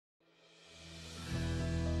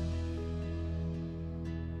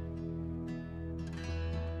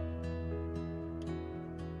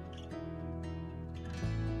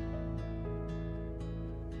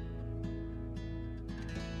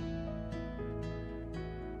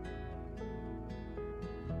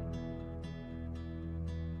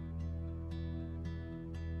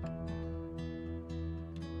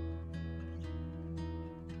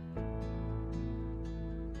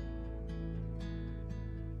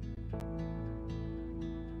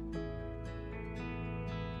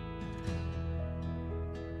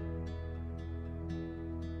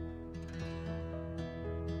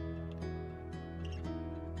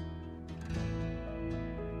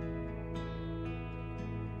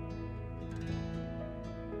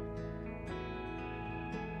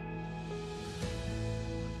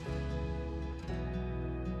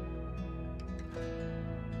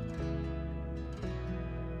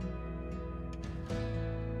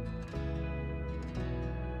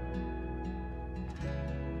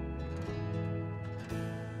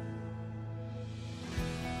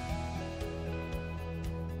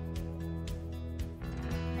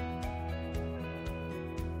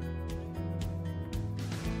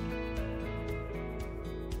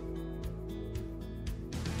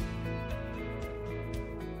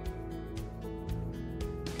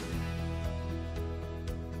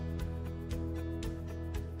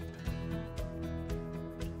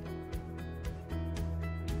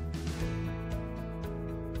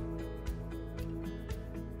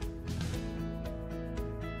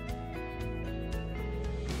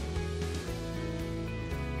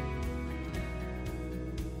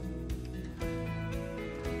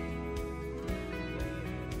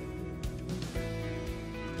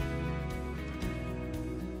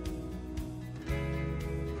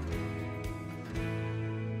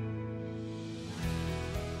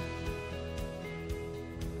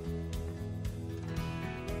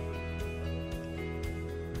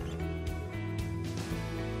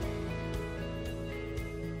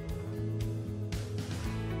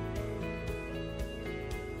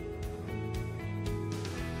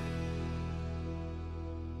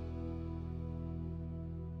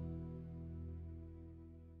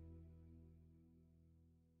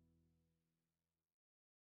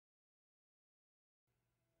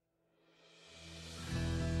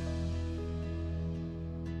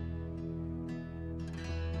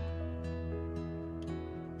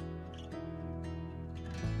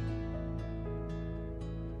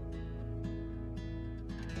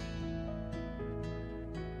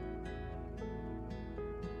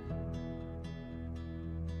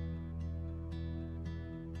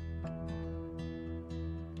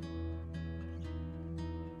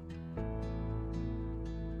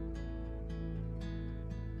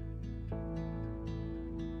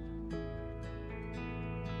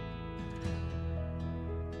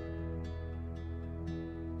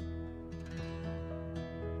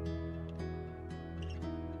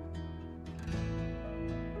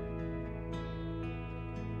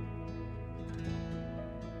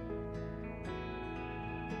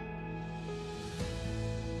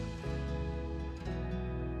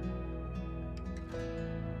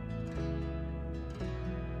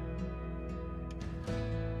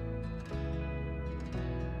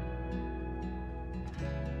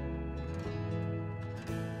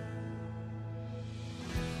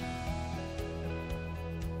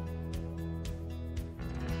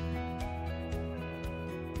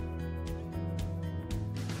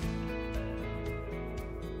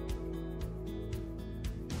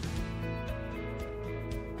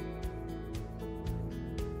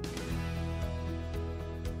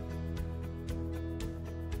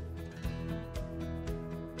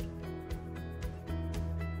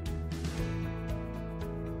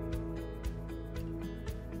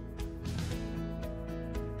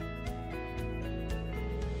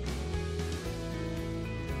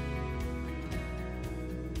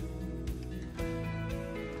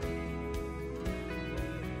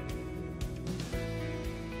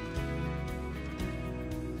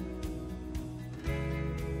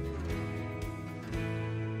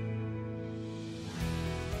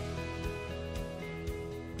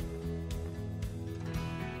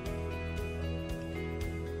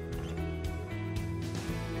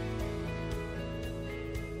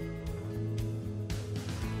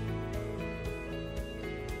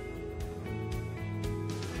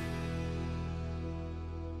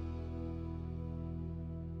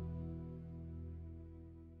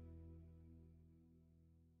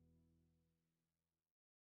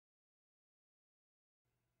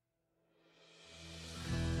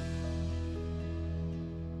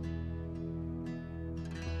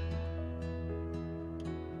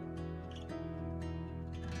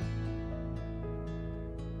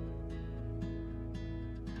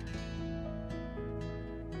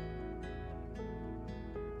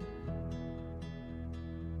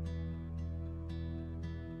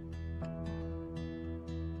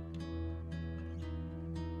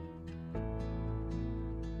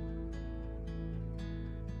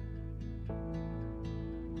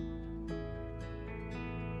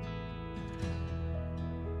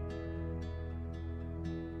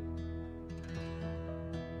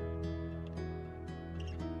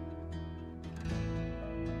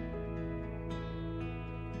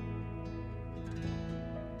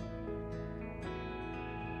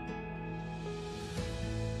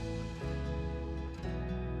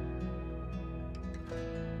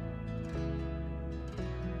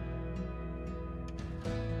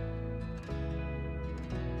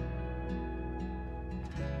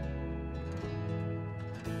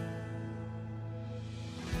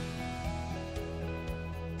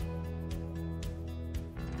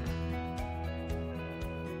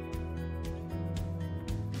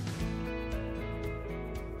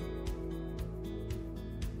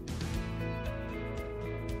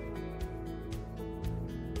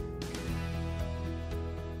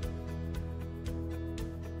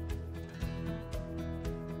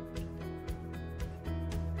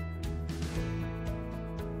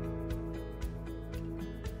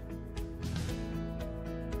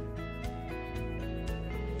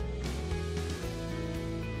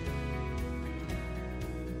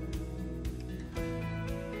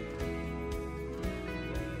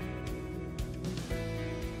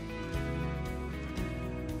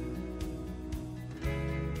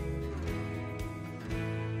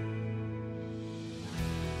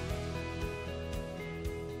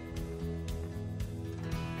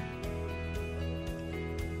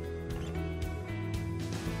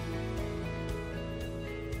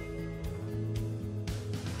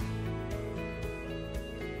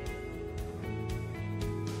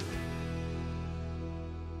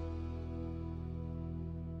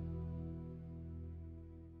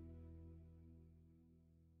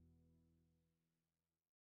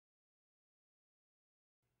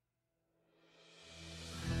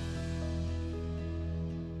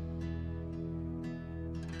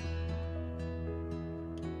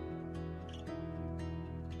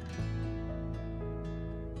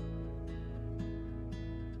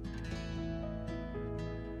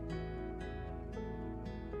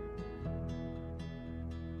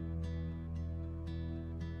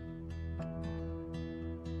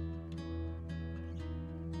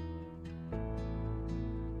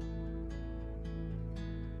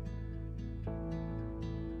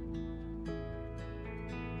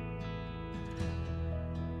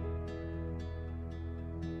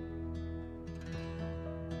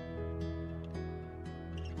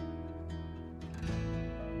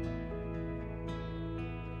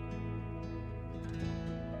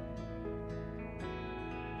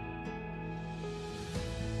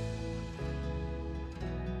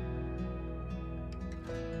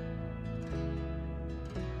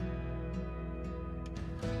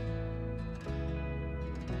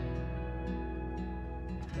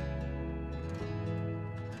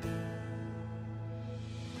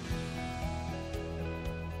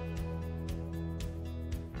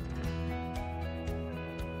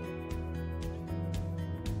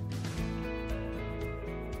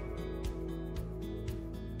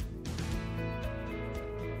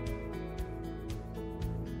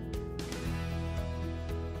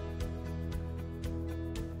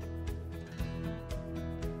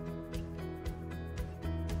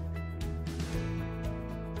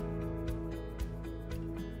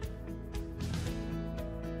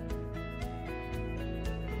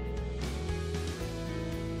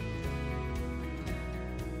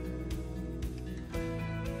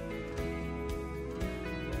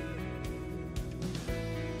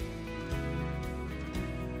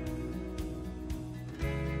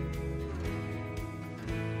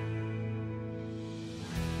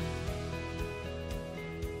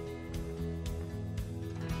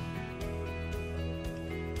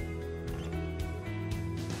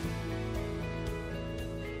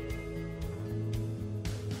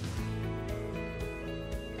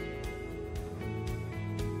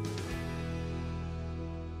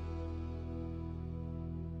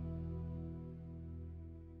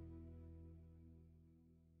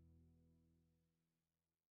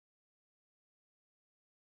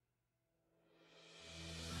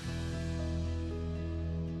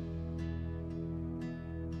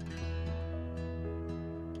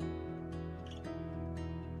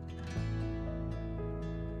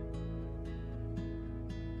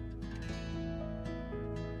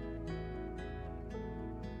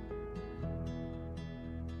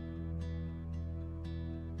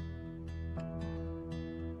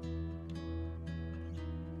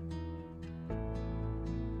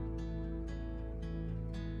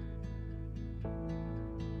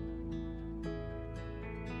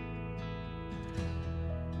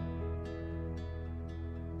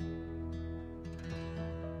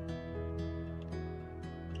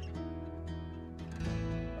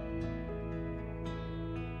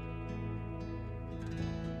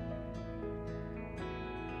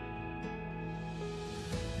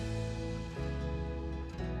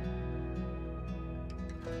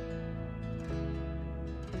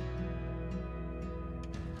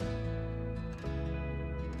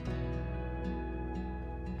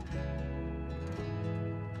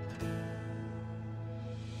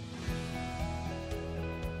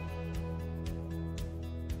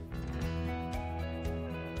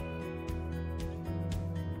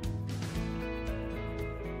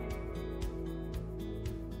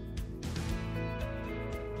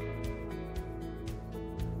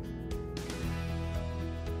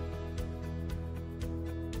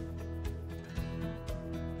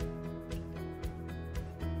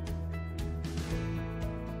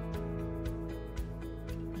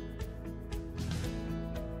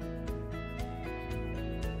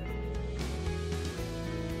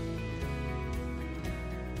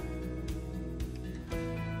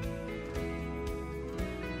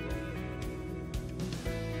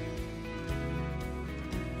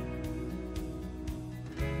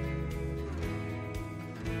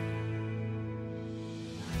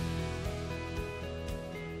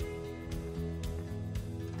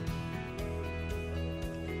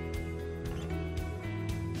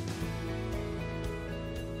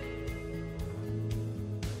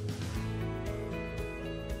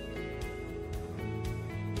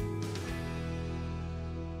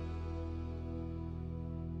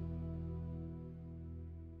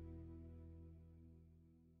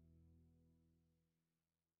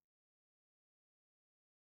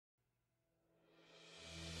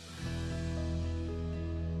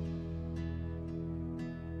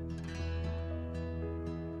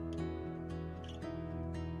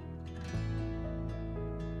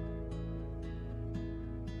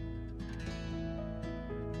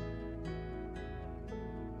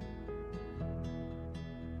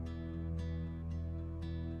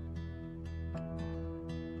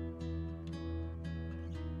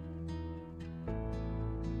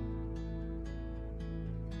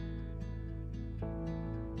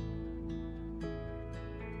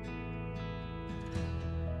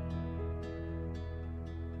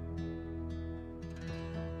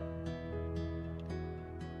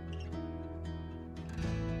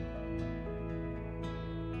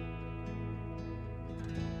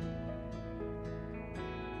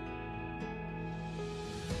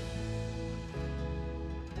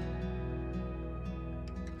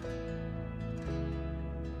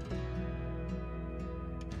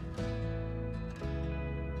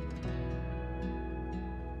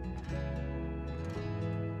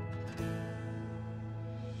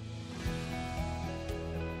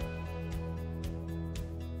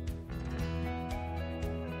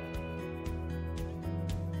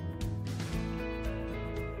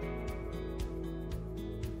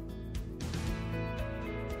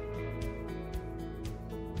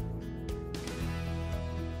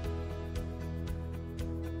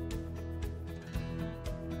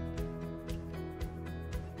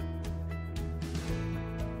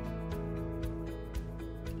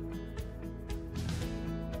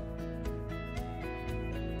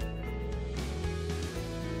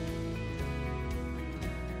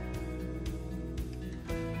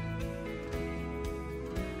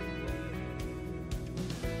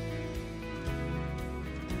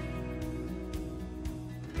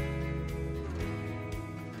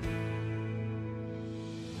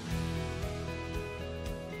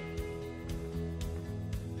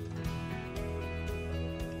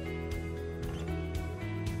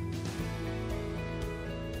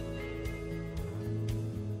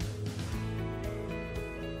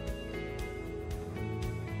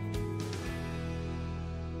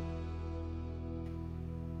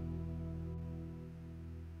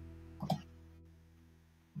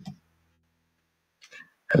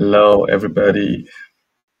Hello, everybody.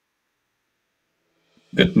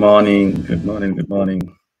 Good morning. Good morning. Good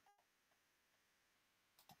morning.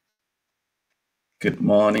 Good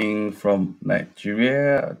morning from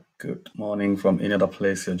Nigeria. Good morning from any other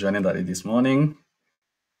place you're joining that this morning.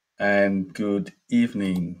 And good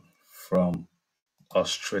evening from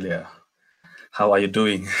Australia. How are you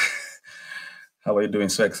doing? How are you doing?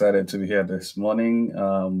 So excited to be here this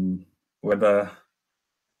morning. Whether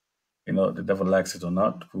the devil likes it or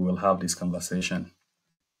not, we will have this conversation.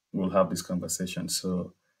 We'll have this conversation.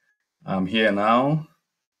 So I'm here now.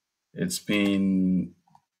 It's been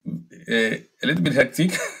a little bit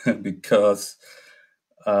hectic because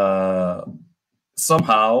uh,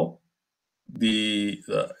 somehow the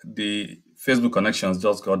Facebook connections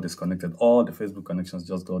just got disconnected. All the Facebook connections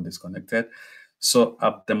just got disconnected. So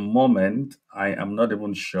at the moment, I am not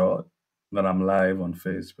even sure that I'm live on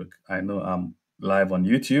Facebook. I know I'm live on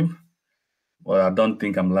YouTube, but I don't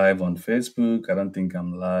think I'm live on Facebook. I don't think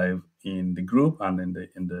I'm live in the group and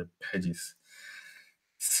in the pages.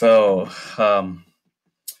 So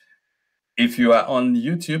if you are on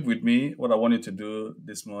YouTube with me, what I want you to do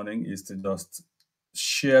this morning is to just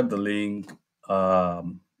share the link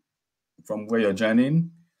from where you're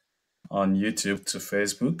joining on YouTube to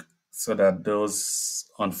Facebook so that those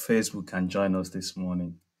on Facebook can join us this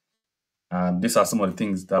morning. And these are some of the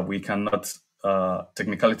things that we cannot,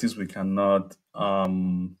 technicalities we cannot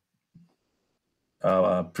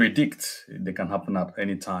predict. They can happen at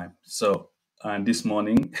any time. So, and this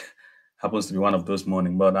morning happens to be one of those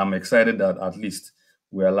mornings, but I'm excited that at least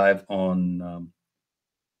we're live on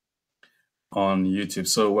YouTube.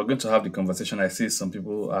 So we're going to have the conversation. I see some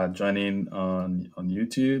people are joining on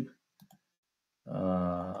YouTube.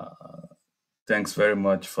 Thanks very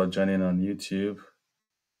much for joining on YouTube.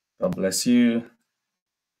 God bless you.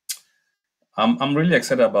 I'm really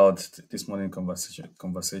excited about this morning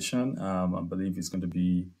conversation. I believe it's going to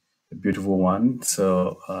be a beautiful one.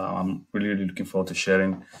 So I'm really looking forward to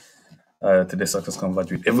sharing today's Success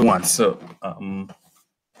Converge with everyone. So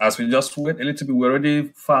as we just wait a little bit, we're already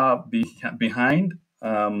far behind.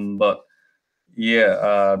 But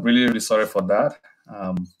yeah, really sorry for that.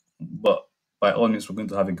 But by all means, we're going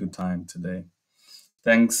to have a good time today.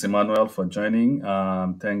 Thanks, Emmanuel, for joining.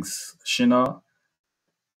 Thanks, Shina.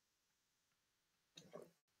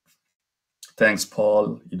 Thanks,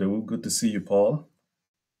 Paul. Good to see you, Paul.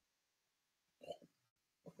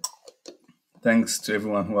 Thanks to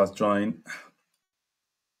everyone who has joined.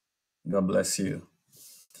 God bless you.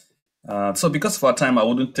 So because of our time, I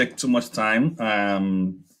wouldn't take too much time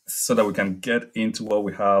so that we can get into what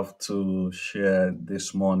we have to share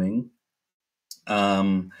this morning.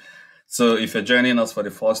 So if you're joining us for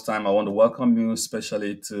the first time, I want to welcome you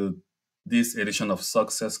especially to this edition of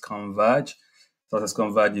Success Converge. Success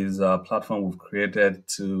Converge is a platform we've created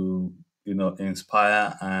to,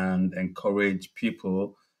 inspire and encourage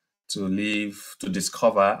people to live, to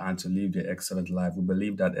discover, and to live their excellent life. We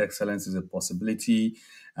believe that excellence is a possibility,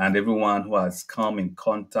 and everyone who has come in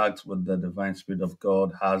contact with the divine spirit of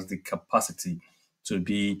God has the capacity to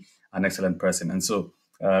be an excellent person. And so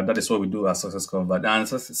that is what we do at Success Converge. And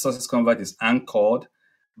Success Converge is anchored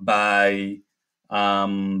by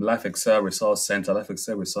Life Excel Resource Center. Life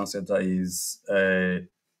Excel Resource Center is a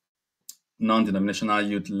non-denominational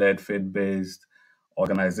youth-led faith-based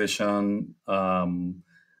organization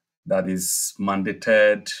that is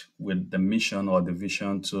mandated with the mission or the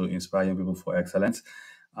vision to inspire young people for excellence.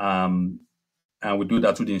 And we do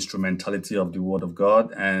that through the instrumentality of the Word of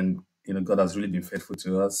God. And, God has really been faithful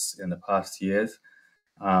to us in the past years.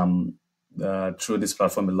 Through this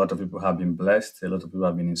platform, a lot of people have been blessed. A lot of people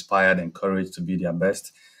have been inspired, encouraged to be their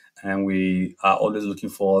best. And we are always looking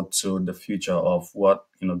forward to the future of what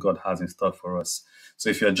God has in store for us. So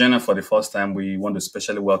if you're joining for the first time, we want to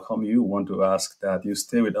especially welcome you. We want to ask that you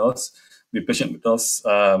stay with us, be patient with us.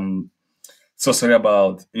 So sorry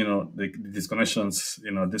about the disconnections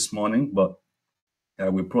this morning, but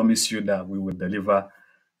we promise you that we will deliver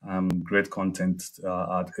great content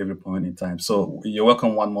at every point in time. So you're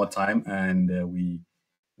welcome one more time, and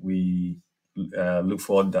we look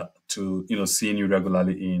forward to seeing you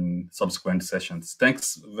regularly in subsequent sessions.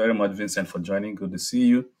 Thanks very much, Vincent, for joining. Good to see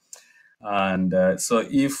you. And so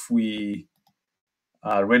if we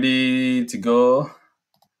are ready to go,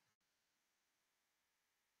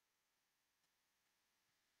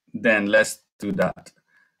 then let's do that.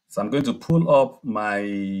 So I'm going to pull up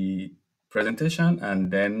my presentation,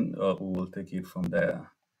 and then we will take it from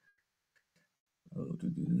there.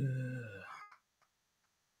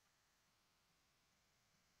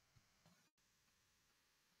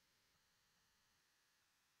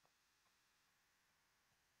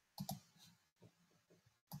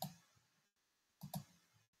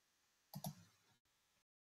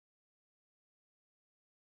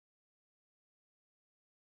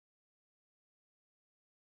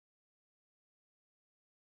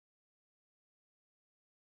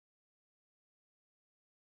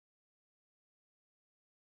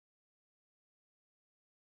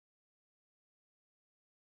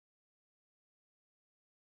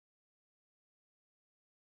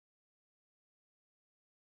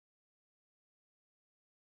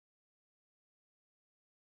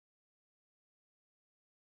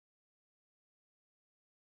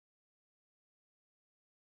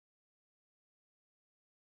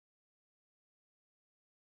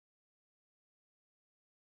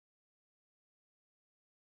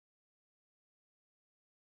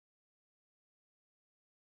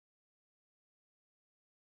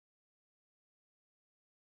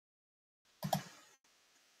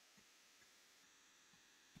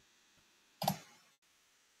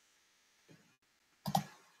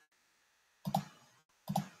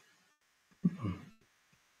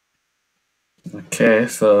 Okay,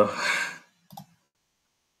 so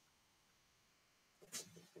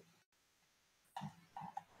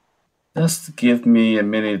just give me a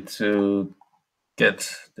minute to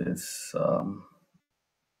get this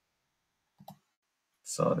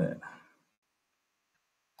sorted.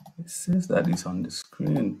 It says that it's on the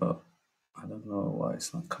screen, but I don't know why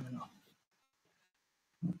it's not coming up.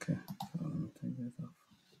 Okay, so let me take this off.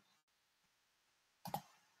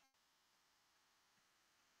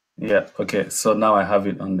 Yeah, okay, so now I have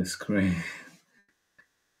it on the screen.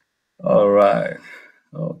 All right,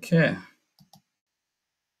 okay,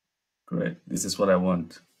 great. This is what I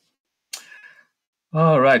want.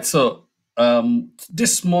 All right, so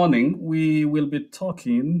this morning we will be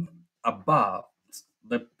talking about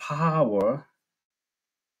the power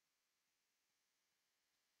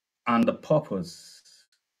and the purpose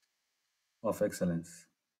of excellence.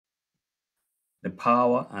 The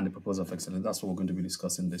power and the purpose of excellence. That's what we're going to be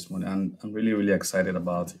discussing this morning. And I'm really, really excited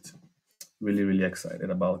about it. Really, really excited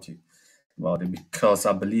about it because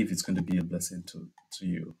I believe it's going to be a blessing to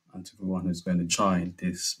you and to everyone who's going to join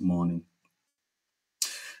this morning.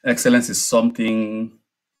 Excellence is something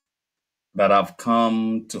that I've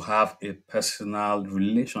come to have a personal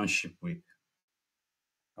relationship with.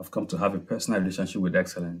 I've come to have a personal relationship with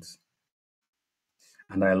excellence.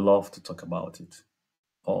 And I love to talk about it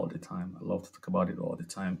all the time. I love to talk about it all the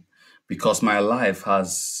time because my life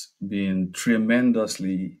has been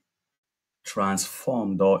tremendously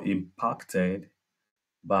transformed or impacted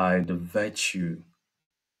by the virtue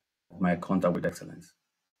of my contact with excellence.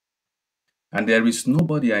 And there is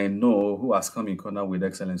nobody I know who has come in contact with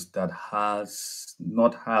excellence that has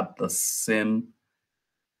not had the same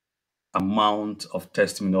amount of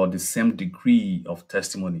testimony or the same degree of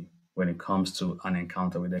testimony when it comes to an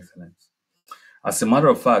encounter with excellence. As a matter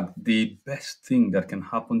of fact, the best thing that can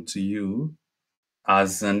happen to you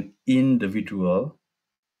as an individual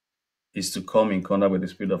is to come in contact with the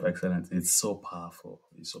spirit of excellence. It's so powerful.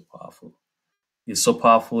 It's so powerful. It's so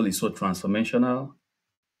powerful. It's so transformational,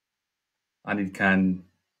 and it can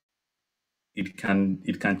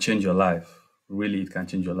change your life. Really, it can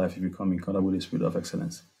change your life if you come in contact with the spirit of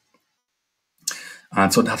excellence.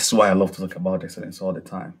 And so that's why I love to talk about excellence all the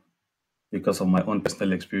time, because of my own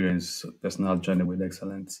personal experience, personal journey with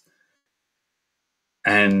excellence.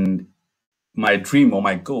 And my dream or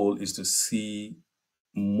my goal is to see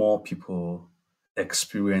more people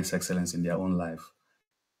experience excellence in their own life,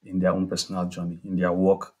 in their own personal journey, in their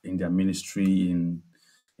work, in their ministry, in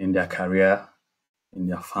their career, in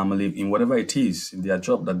their family, in whatever it is, in their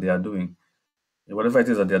job that they are doing. In whatever it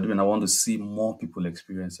is that they are doing, I want to see more people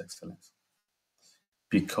experience excellence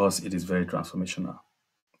because it is very transformational.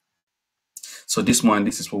 So this morning,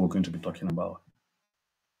 this is what we're going to be talking about: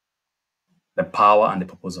 the power and the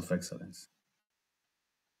purpose of excellence.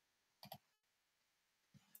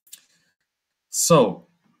 So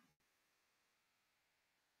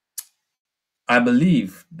I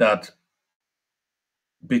believe that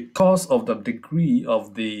because of the degree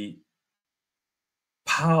of the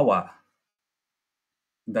power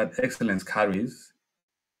that excellence carries,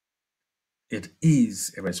 it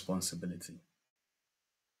is a responsibility.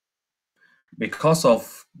 Because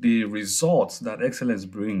of the results that excellence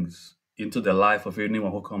brings into the life of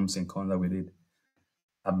anyone who comes in contact with it,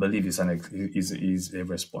 I believe is a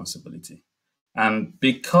responsibility. And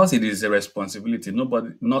because it is a responsibility,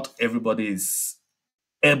 not everybody is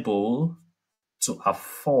able to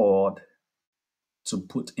afford to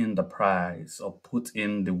put in the price or put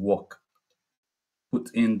in the work,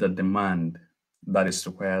 put in the demand that is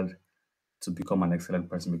required to become an excellent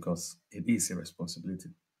person, because it is a responsibility.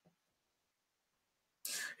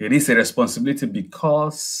 It is a responsibility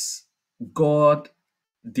because God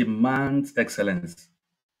demands excellence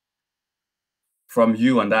from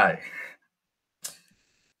you and I.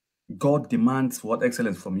 God demands what?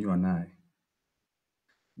 Excellence from you and I.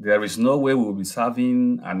 There is no way we will be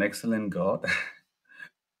serving an excellent God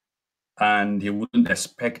and He wouldn't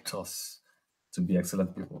expect us to be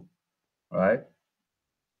excellent people, right?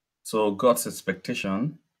 So God's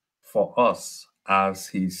expectation for us as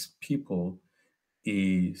His people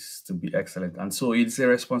is to be excellent. And so it's a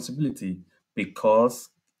responsibility because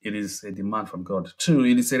it is a demand from God. Two,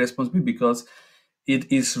 it is a responsibility because it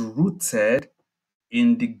is rooted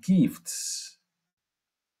in the gifts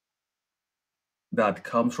that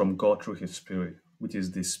comes from God through His Spirit, which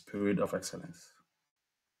is the Spirit of excellence.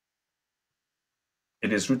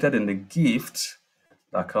 It is rooted in the gift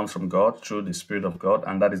that comes from God through the Spirit of God,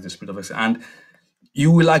 and that is the Spirit of excellence. And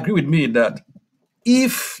you will agree with me that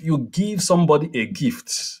if you give somebody a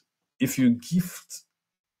gift, if you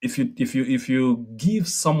give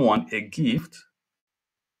someone a gift,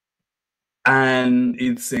 And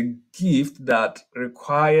it's a gift that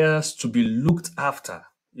requires to be looked after.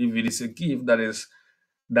 If it is a gift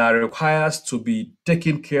that requires to be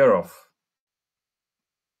taken care of,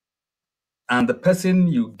 and the person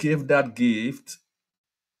you gave that gift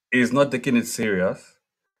is not taking it serious,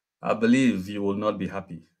 I believe you will not be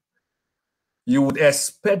happy. You would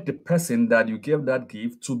expect the person that you gave that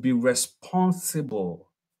gift to be responsible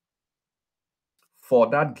for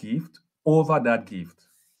that gift over that gift.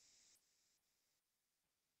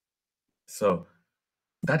 So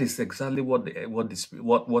that is exactly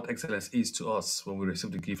what excellence is to us when we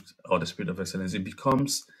receive the gift or the spirit of excellence. It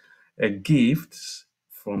becomes a gift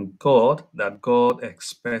from God that God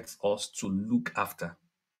expects us to look after.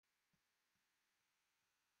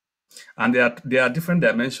 And there are different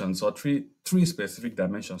dimensions, or three specific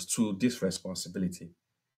dimensions to this responsibility,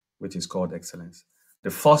 which is called excellence.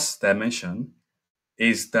 The first dimension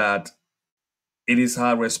is that it is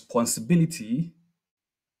our responsibility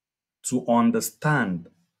to understand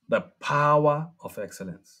the power of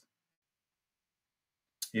excellence.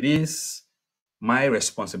 It is my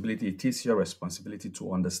responsibility, it is your responsibility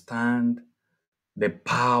to understand the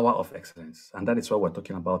power of excellence. And that is what we're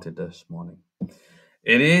talking about it this morning.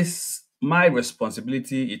 It is my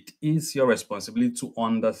responsibility, it is your responsibility to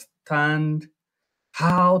understand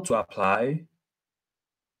how to apply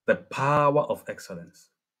the power of excellence.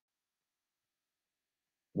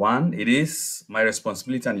 One, it is my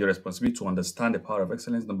responsibility and your responsibility to understand the power of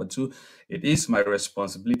excellence. Number two, it is my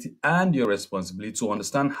responsibility and your responsibility to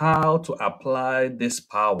understand how to apply this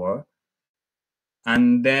power.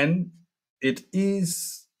 And then it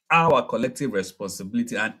is our collective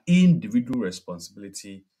responsibility and individual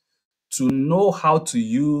responsibility to know how to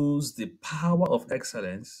use the power of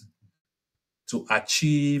excellence to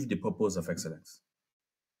achieve the purpose of excellence.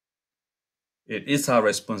 It is our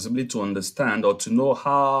responsibility to understand or to know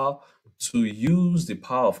how to use the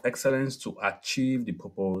power of excellence to achieve the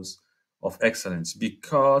purpose of excellence,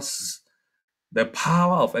 because the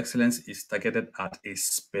power of excellence is targeted at a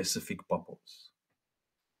specific purpose.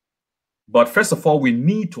 But first of all, we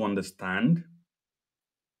need to understand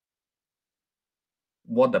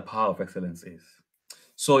what the power of excellence is.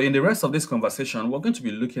 So in the rest of this conversation, we're going to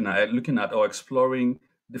be looking at or exploring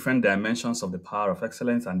different dimensions of the power of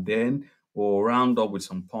excellence, and then we'll round up with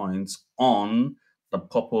some points on the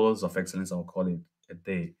purpose of excellence. I'll call it a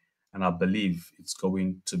day, and I believe it's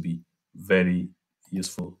going to be very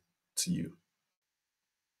useful to you.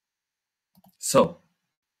 So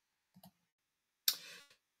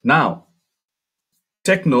now,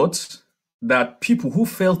 take note that people who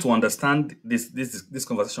fail to understand this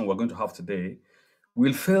conversation we're going to have today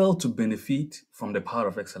will fail to benefit from the power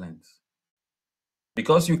of excellence.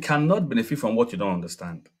 Because you cannot benefit from what you don't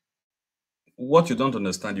understand. What you don't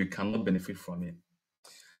understand, you cannot benefit from it.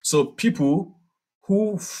 So people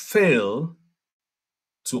who fail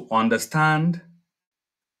to understand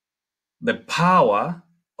the power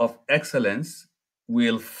of excellence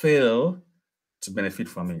will fail to benefit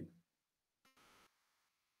from it.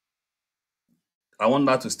 I want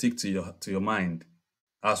that to stick to your mind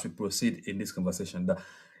as we proceed in this conversation. That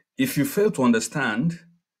if you fail to understand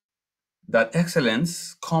that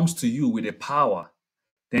excellence comes to you with a power,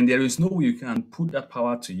 then there is no way you can put that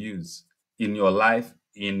power to use in your life,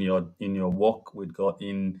 in your work with God,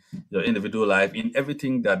 in your individual life, in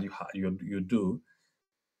everything that you do.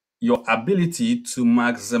 Your ability to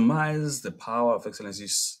maximize the power of excellence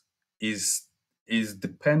is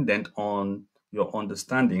dependent on your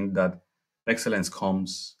understanding that excellence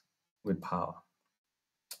comes with power.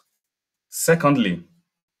 Secondly,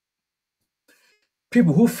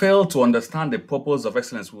 people who fail to understand the purpose of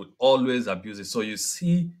excellence will always abuse it. So you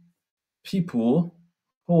see people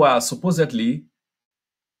who are supposedly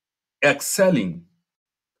excelling,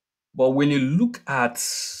 but when you look at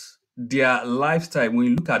their lifestyle, when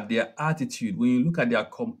you look at their attitude, when you look at their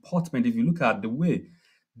comportment, if you look at the way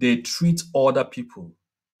they treat other people,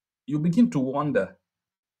 you begin to wonder.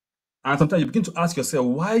 And sometimes you begin to ask yourself,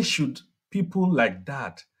 why should people like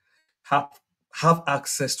that have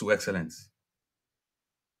access to excellence?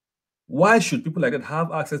 Why should people like that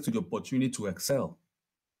have access to the opportunity to excel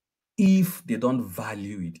if they don't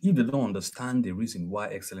value it, if they don't understand the reason why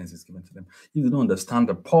excellence is given to them, if they don't understand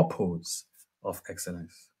the purpose of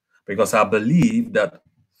excellence? Because I believe that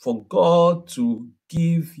for God to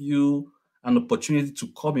give you an opportunity to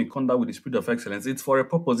come in contact with the spirit of excellence, it's for a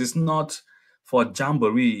purpose. It's not for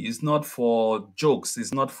jamboree. It's not for jokes.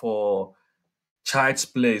 It's not for child's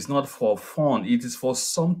play. It's not for fun. It is for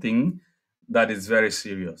something that is very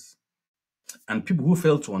serious. And people who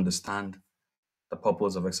fail to understand the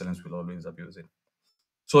purpose of excellence will always abuse it.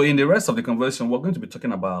 So in the rest of the conversation, we're going to be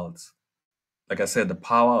talking about like I said, the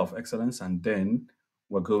power of excellence, and then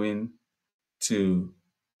we're going to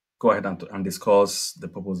go ahead and discuss the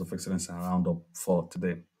purpose of excellence and round up for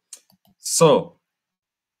today. So,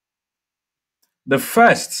 the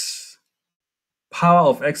first power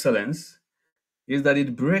of excellence is that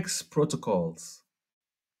it breaks protocols.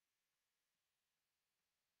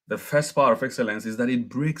 The first power of excellence is that it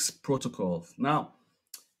breaks protocols. Now,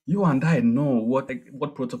 you and I know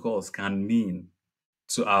what protocols can mean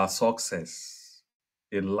to our success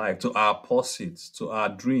in life, to our pursuits, to our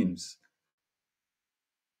dreams,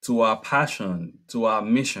 to our passion, to our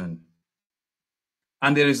mission.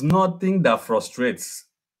 And there is nothing that frustrates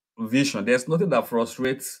vision. There's nothing that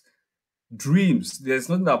frustrates dreams. There's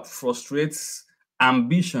nothing that frustrates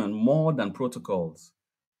ambition more than protocols.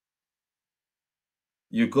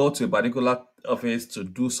 You go to a particular office to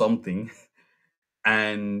do something,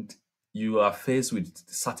 and you are faced with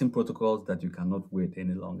certain protocols that you cannot wait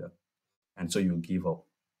any longer. And so you give up.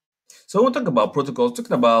 So when we talk about protocols,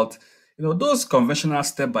 talking about those conventional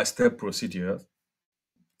step-by-step procedures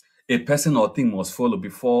a person or thing must follow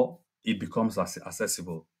before it becomes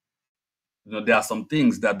accessible. There are some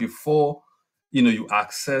things that before you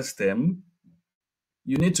access them,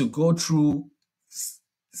 you need to go through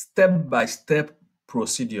step-by-step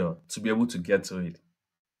procedure to be able to get to it.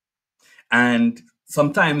 And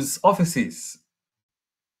sometimes offices,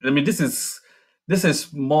 this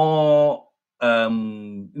is more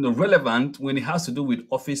relevant when it has to do with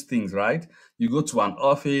office things, right? You go to an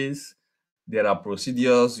office, there are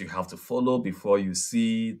procedures you have to follow before you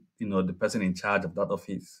see the person in charge of that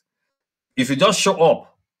office. If you just show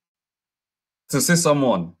up to see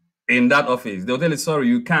someone in that office, they'll tell you, sorry,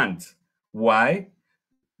 you can't. Why?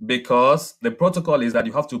 Because the protocol is that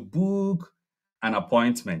you have to book an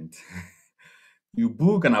appointment. You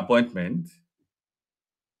book an appointment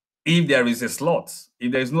if there is a slot.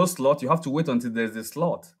 If there is no slot, you have to wait until there's a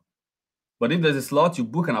slot. But if there's a slot, you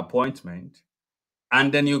book an appointment,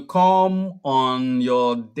 and then you come on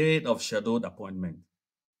your date of scheduled appointment.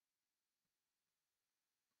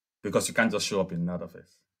 Because you can't just show up in that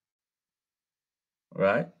office.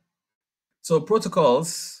 Right? So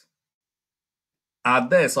protocols are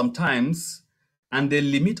there sometimes, and they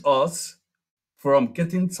limit us from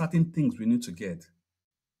getting certain things we need to get.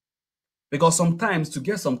 Because sometimes to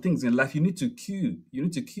get some things in life, you need to queue. You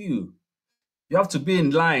need to queue. You have to be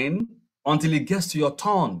in line until it gets to your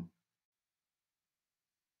turn.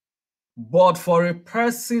 But for a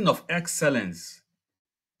person of excellence,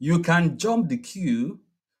 you can jump the queue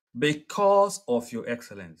because of your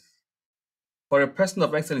excellence. For a person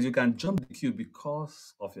of excellence, you can jump the queue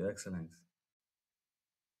because of your excellence.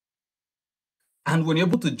 And when you're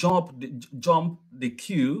able to jump the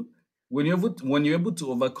queue, when you're able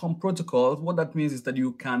to overcome protocols, what that means is that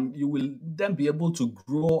you will then be able to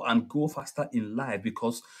grow and go faster in life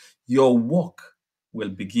because your work will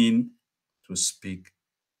begin to speak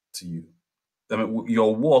to you.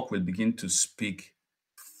 Your work will begin to speak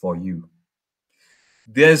for you.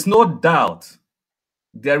 There is no doubt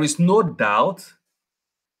that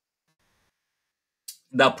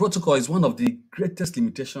protocol is one of the greatest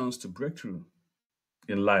limitations to breakthrough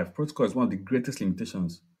in life. Protocol is one of the greatest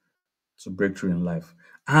limitations to breakthrough in life.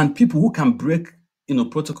 And people who can break,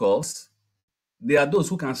 protocols, they are those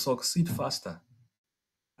who can succeed faster.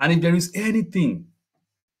 And if there is anything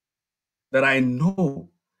that I know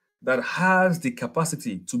that has the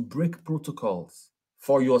capacity to break protocols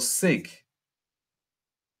for your sake,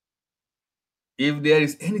 if there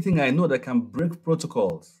is anything I know that can break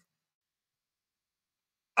protocols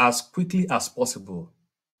as quickly as possible,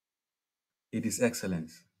 it is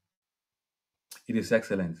excellence. It is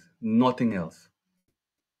excellence, nothing else.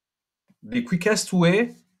 The quickest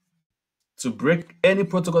way to break any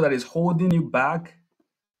protocol that is holding you back,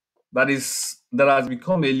 that has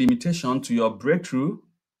become a limitation to your breakthrough,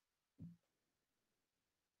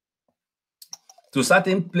 to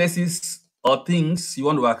certain places or things you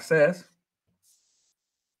want to access,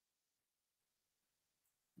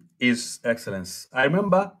 is excellence. I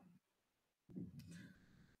remember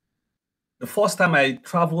the first time I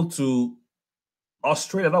traveled to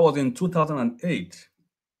Australia, that was in 2008.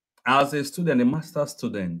 I was a master's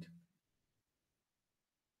student.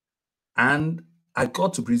 And I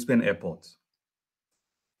got to Brisbane Airport.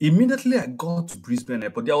 Immediately I got to Brisbane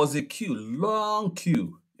Airport, there was a queue, long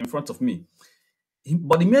queue in front of me.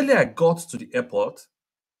 But immediately I got to the airport,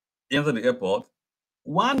 entered the airport,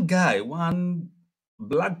 one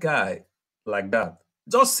black guy like that,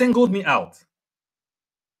 just singled me out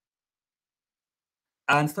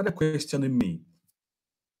and started questioning me.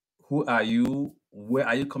 Who are you? Where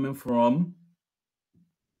are you coming from?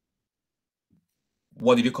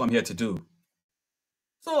 What did you come here to do?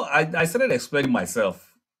 So I started explaining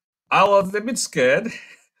myself. I was a bit scared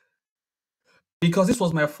because this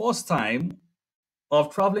was my first time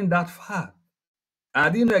of traveling that far. And I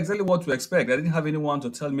didn't know exactly what to expect. I didn't have anyone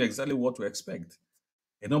to tell me exactly what to expect.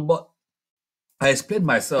 But I explained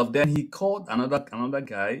myself. Then he called another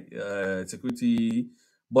guy, security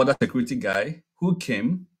border security guy, who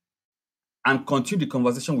came and continued the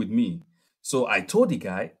conversation with me. So I told the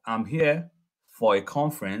guy, I'm here for a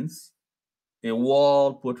conference, a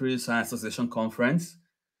World Poetry Science Association conference,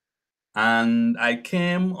 and I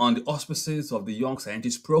came on the auspices of the Young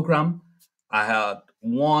Scientist Program. I had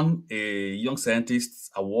won a Young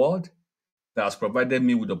Scientist Award that has provided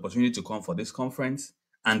me with the opportunity to come for this conference,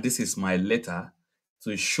 and this is my letter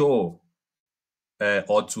to show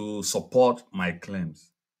or to support my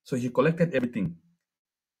claims. So he collected everything,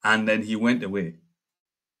 and then he went away.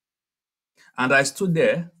 And I stood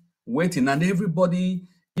there waiting, and everybody,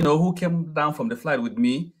 who came down from the flight with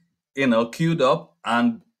me, queued up,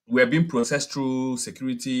 and were being processed through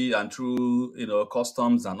security and through,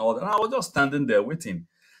 customs and all that. And I was just standing there waiting.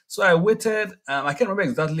 So I waited. I can't remember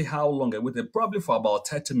exactly how long I waited, probably for about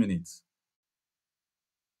 30 minutes.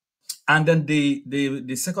 And then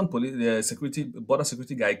the second police, the security border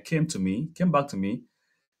security guy came back to me,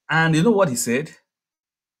 and you know what he said?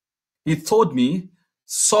 He told me,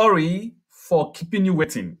 "Sorry for keeping you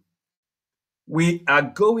waiting. We are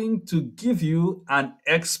going to give you an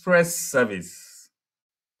express service.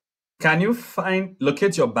 Can you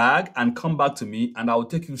locate your bag and come back to me, and I will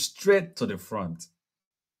take you straight to the front."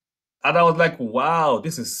 And I was like, wow,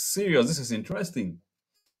 this is serious. This is interesting.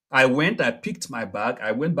 I picked my bag,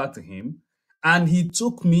 I went back to him, and he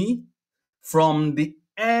took me from the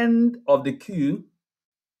end of the queue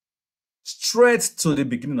straight to the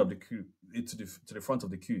beginning of the queue, to the front of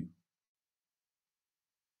the queue.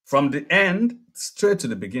 From the end straight to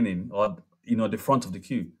the beginning, or the front of the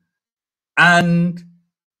queue. And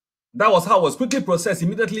that was how it was quickly processed.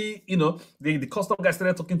 Immediately, the custom guys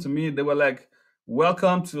started talking to me. They were like,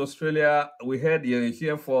 "Welcome to Australia. We heard you're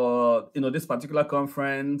here for this particular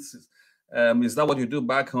conference. Is that what you do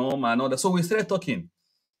back home?" And all that. So we started talking,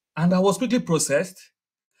 and I was quickly processed.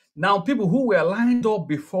 Now, people who were lined up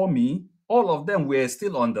before me, all of them were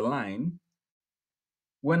still on the line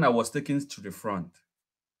when I was taken to the front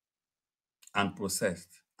and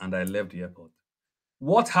processed, and I left the airport.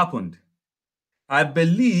 What happened? I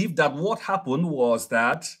believe that what happened was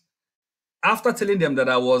that after telling them that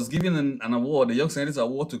I was given an award, the Young Scientist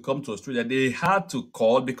Award, to come to Australia, they had to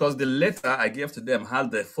call, because the letter I gave to them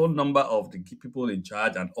had the phone number of the people in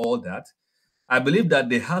charge and all that. I believe that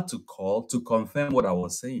they had to call to confirm what I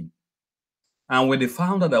was saying. And when they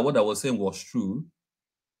found out that what I was saying was true,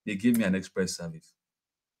 they gave me an express service.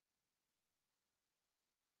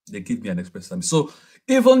 So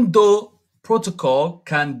even though protocol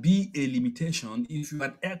can be a limitation, if you're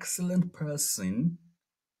an excellent person,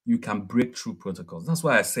 you can break through protocols. That's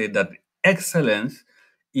why I say that excellence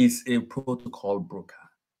is a protocol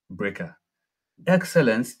breaker.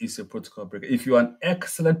 Excellence is a protocol breaker. If you're an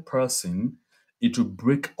excellent person, it will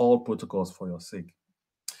break all protocols for your sake.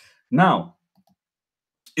 Now,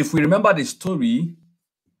 if we remember the story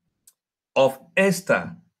of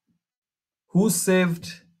Esther, who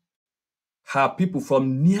saved her people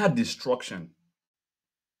from near destruction,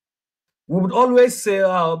 we would always say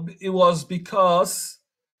it was because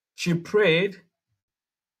she prayed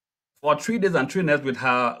for 3 days and 3 nights with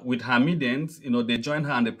her maidens. They joined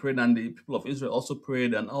her and they prayed, and the people of Israel also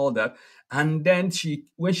prayed and all that. And then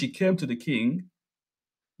when she came to the king,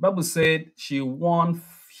 Bible said she won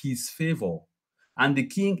his favor, and the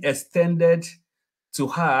king extended to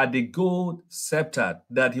her the gold scepter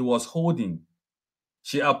that he was holding.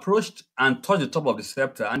 She approached and touched the top of the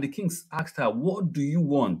scepter, and the king asked her, "What do you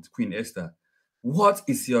want, Queen Esther? What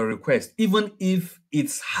is your request? Even if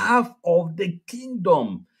it's half of the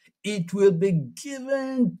kingdom, it will be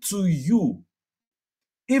given to you."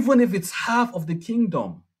 Even if it's half of the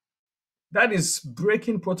kingdom. That is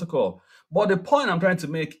breaking protocol. But the point I'm trying to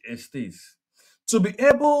make is this: to be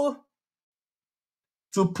able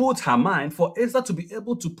to put her mind, for Esther to be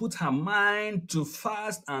able to put her mind to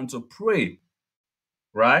fast and to pray,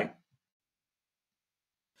 right?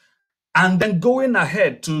 And then going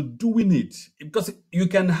ahead to doing it, because you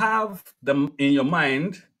can have them in your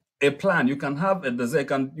mind, a plan, you can have a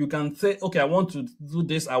desire, you can say, okay, I want to do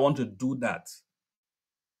this, I want to do that.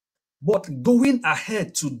 But going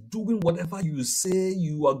ahead to doing whatever you say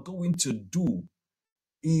you are going to do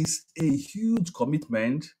is a huge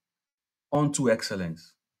commitment onto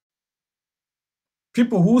excellence.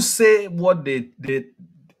 People who say what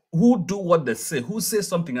who do what they say, who say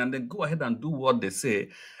something and then go ahead and do what they say,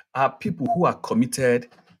 are people who are committed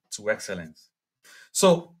to excellence.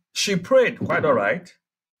 So she prayed quite all right,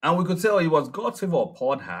 and we could tell it was God's favor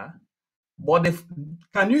upon her. But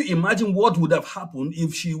can you imagine what would have happened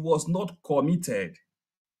if she was not committed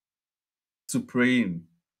to praying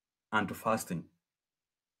and to fasting?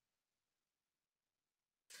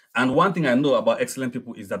 And one thing I know about excellent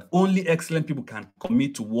people is that only excellent people can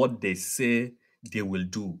commit to what they say they will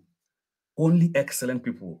do. Only excellent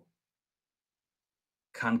people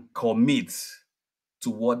can commit to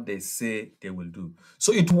what they say they will do.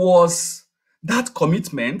 So it was that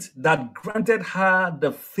commitment that granted her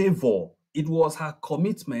the favor. It was her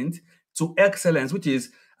commitment to excellence, which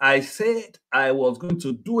is, I said I was going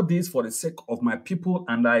to do this for the sake of my people,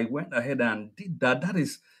 and I went ahead and did that. That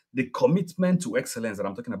is the commitment to excellence that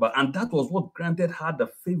I'm talking about. And that was what granted her the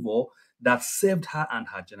favor that saved her and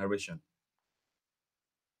her generation.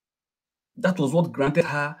 That was what granted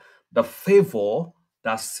her the favor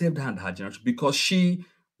that saved her and her generation, because she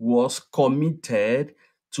was committed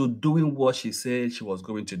to doing what she said she was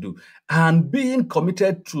going to do. And being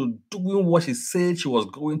committed to doing what she said she was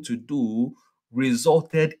going to do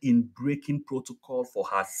resulted in breaking protocol for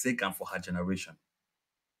her sake and for her generation.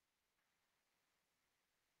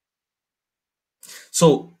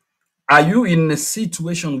 So, are you in a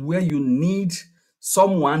situation where you need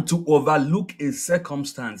someone to overlook a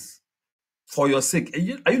circumstance for your sake?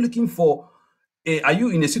 Are you looking for are you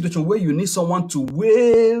in a situation where you need someone to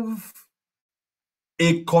waive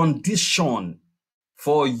a condition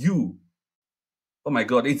for you? Oh my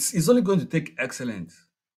God, it's only going to take excellence.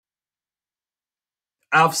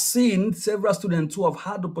 I've seen several students who have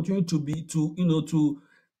had the opportunity to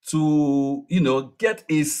get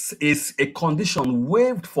a condition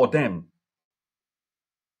waived for them.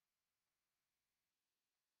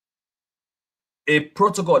 A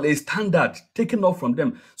protocol, a standard taken off from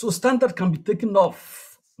them. So standard can be taken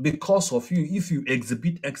off because of you if you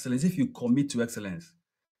exhibit excellence, if you commit to excellence.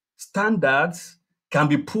 Standards can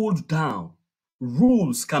be pulled down.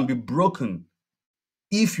 Rules can be broken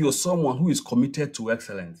if you're someone who is committed to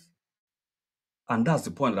excellence. And that's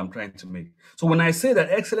the point that I'm trying to make. So when I say that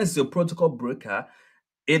excellence is a protocol breaker,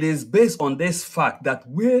 it is based on this fact that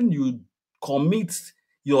when you commit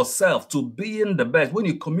yourself to being the best, when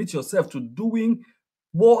you commit yourself to doing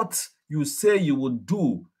what you say you will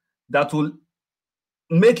do, that will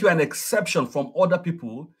make you an exception from other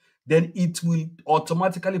people, then it will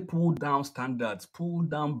automatically pull down standards, pull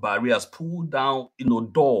down barriers, pull down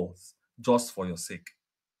doors just for your sake.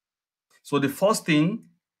 So the first thing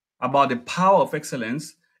about the power of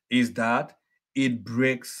excellence is that it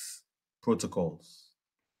breaks protocols.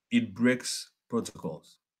 It breaks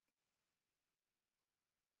protocols.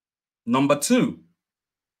 Number two,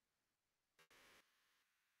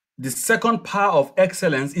 the second power of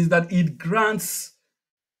excellence is that it grants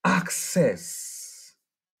access.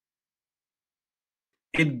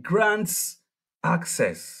 It grants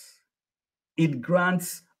access. It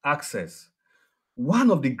grants access. One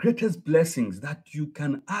of the greatest blessings that you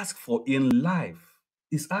can ask for in life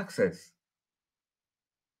is access.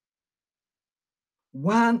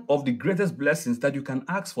 One of the greatest blessings that you can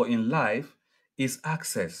ask for in life is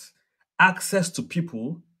access. Access to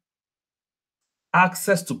people,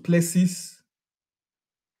 access to places,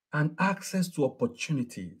 and access to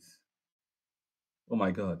opportunities. Oh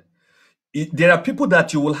my God. There are people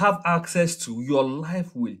that you will have access to, your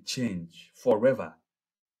life will change forever.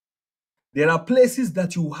 There are places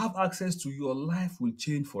that you will have access to, your life will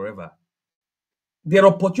change forever. There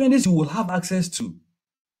are opportunities you will have access to,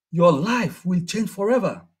 your life will change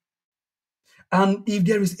forever. And if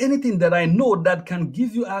there is anything that I know that can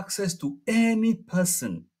give you access to any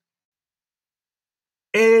person,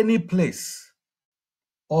 any place,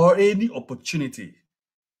 or any opportunity,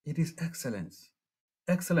 it is excellence.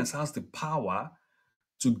 Excellence has the power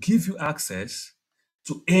to give you access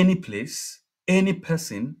to any place, any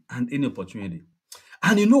person, and any opportunity.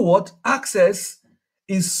 And you know what? Access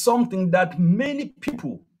is something that many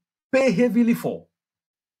people pay heavily for.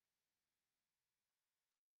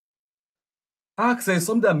 Access is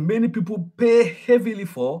something that many people pay heavily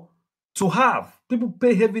for to have. People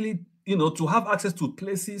pay heavily, to have access to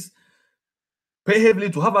places, pay heavily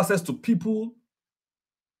to have access to people,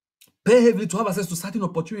 pay heavily to have access to certain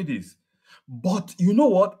opportunities. But you know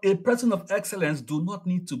what? A person of excellence do not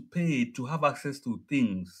need to pay to have access to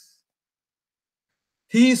things.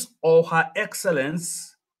 His or her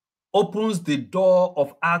excellence opens the door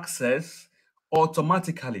of access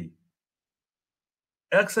automatically.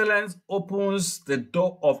 Excellence opens the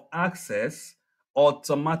door of access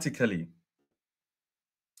automatically.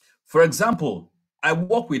 For example, I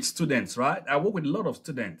work with students, right? I work with a lot of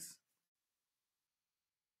students.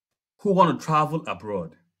 who want to travel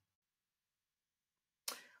abroad.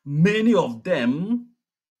 Many of them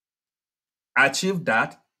achieve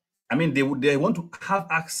that. I mean, they want to have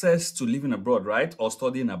access to living abroad, right? Or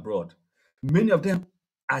studying abroad. Many of them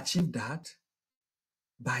achieve that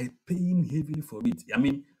by paying heavily for it. I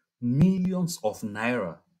mean, millions of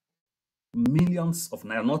naira,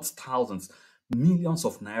 not thousands, millions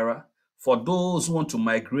of naira for those who want to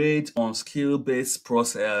migrate on skill-based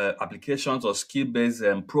applications or skill-based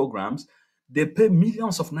programs. They pay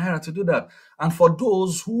millions of naira to do that. And for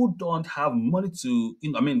those who don't have money to,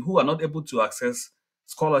 who are not able to access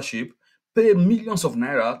scholarship, pay millions of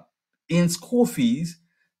naira in school fees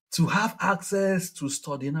to have access to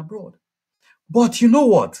studying abroad. But you know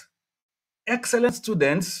what? Excellent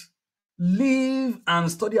students live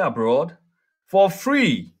and study abroad for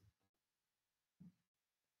free.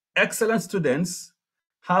 Excellent students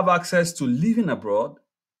have access to living abroad,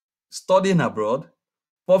 studying abroad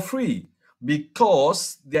for free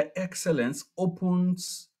because their excellence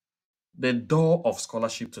opens the door of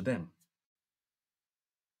scholarship to them.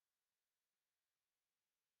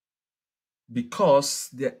 Because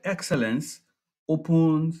their excellence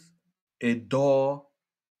opens a door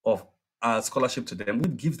of scholarship to them,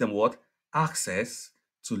 which gives them what? Access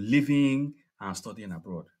to living and studying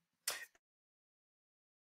abroad.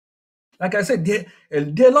 Like I said, there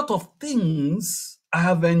are a lot of things I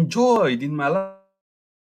have enjoyed in my life